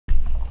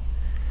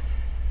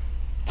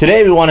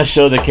Today we want to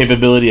show the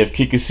capability of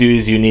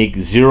Kikusui's unique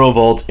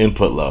 0-volt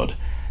input load.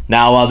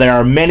 Now, while there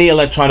are many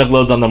electronic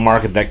loads on the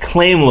market that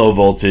claim low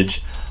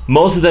voltage,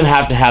 most of them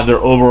have to have their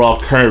overall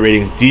current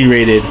ratings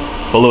derated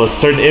below a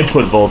certain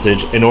input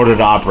voltage in order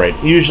to operate,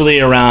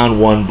 usually around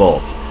 1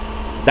 volt.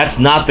 That's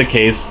not the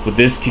case with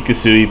this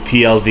Kikusui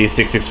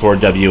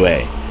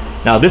PLZ664WA.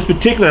 Now, this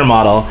particular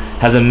model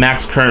has a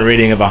max current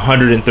rating of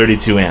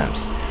 132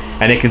 amps,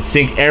 and it can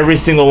sink every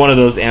single one of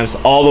those amps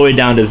all the way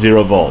down to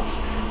 0 volts.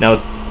 Now,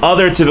 with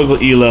other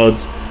typical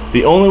E-loads,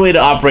 the only way to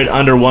operate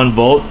under 1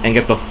 volt and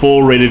get the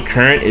full rated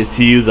current is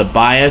to use a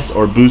bias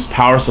or boost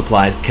power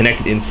supply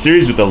connected in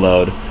series with the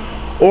load,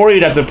 or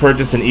you'd have to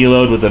purchase an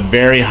E-load with a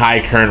very high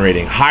current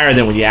rating, higher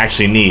than what you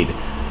actually need.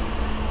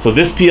 So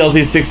this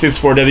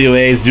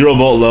PLZ664WA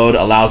 0-volt load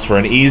allows for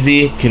an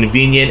easy,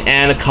 convenient,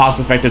 and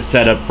cost-effective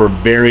setup for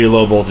very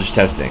low voltage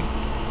testing.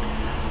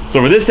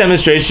 So for this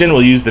demonstration,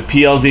 we'll use the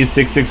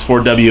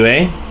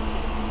PLZ664WA,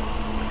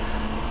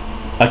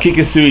 a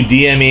Kikusui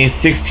DME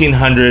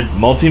 1600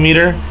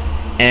 multimeter,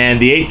 and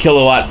the 8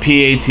 kilowatt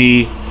PAT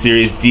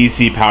series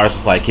DC power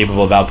supply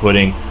capable of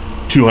outputting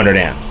 200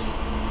 amps.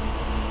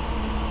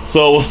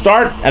 So we'll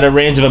start at a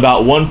range of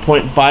about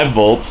 1.5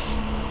 volts,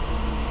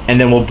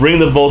 and then we'll bring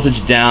the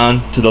voltage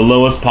down to the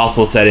lowest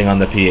possible setting on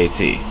the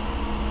PAT.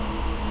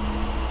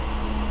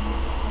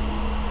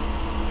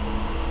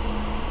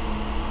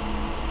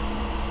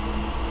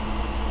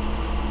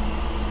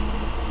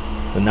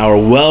 So now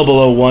we're well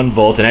below 1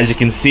 volt, and as you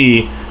can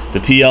see, the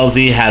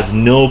PLZ has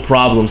no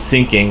problem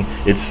sinking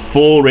its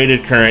full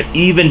rated current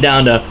even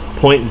down to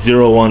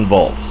 0.01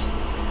 volts.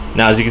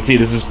 Now, as you can see,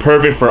 this is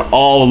perfect for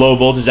all low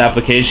voltage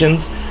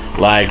applications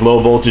like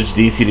low voltage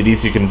DC to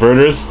DC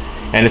converters,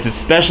 and it's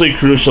especially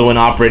crucial when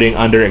operating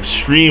under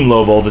extreme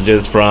low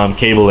voltages from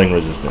cabling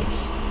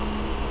resistance.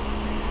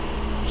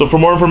 So for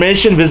more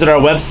information, visit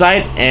our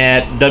website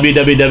at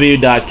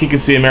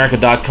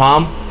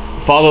www.kikusuiamerica.com.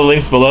 Follow the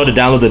links below to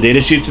download the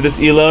datasheets for this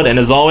E-load, and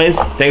as always,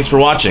 thanks for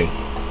watching.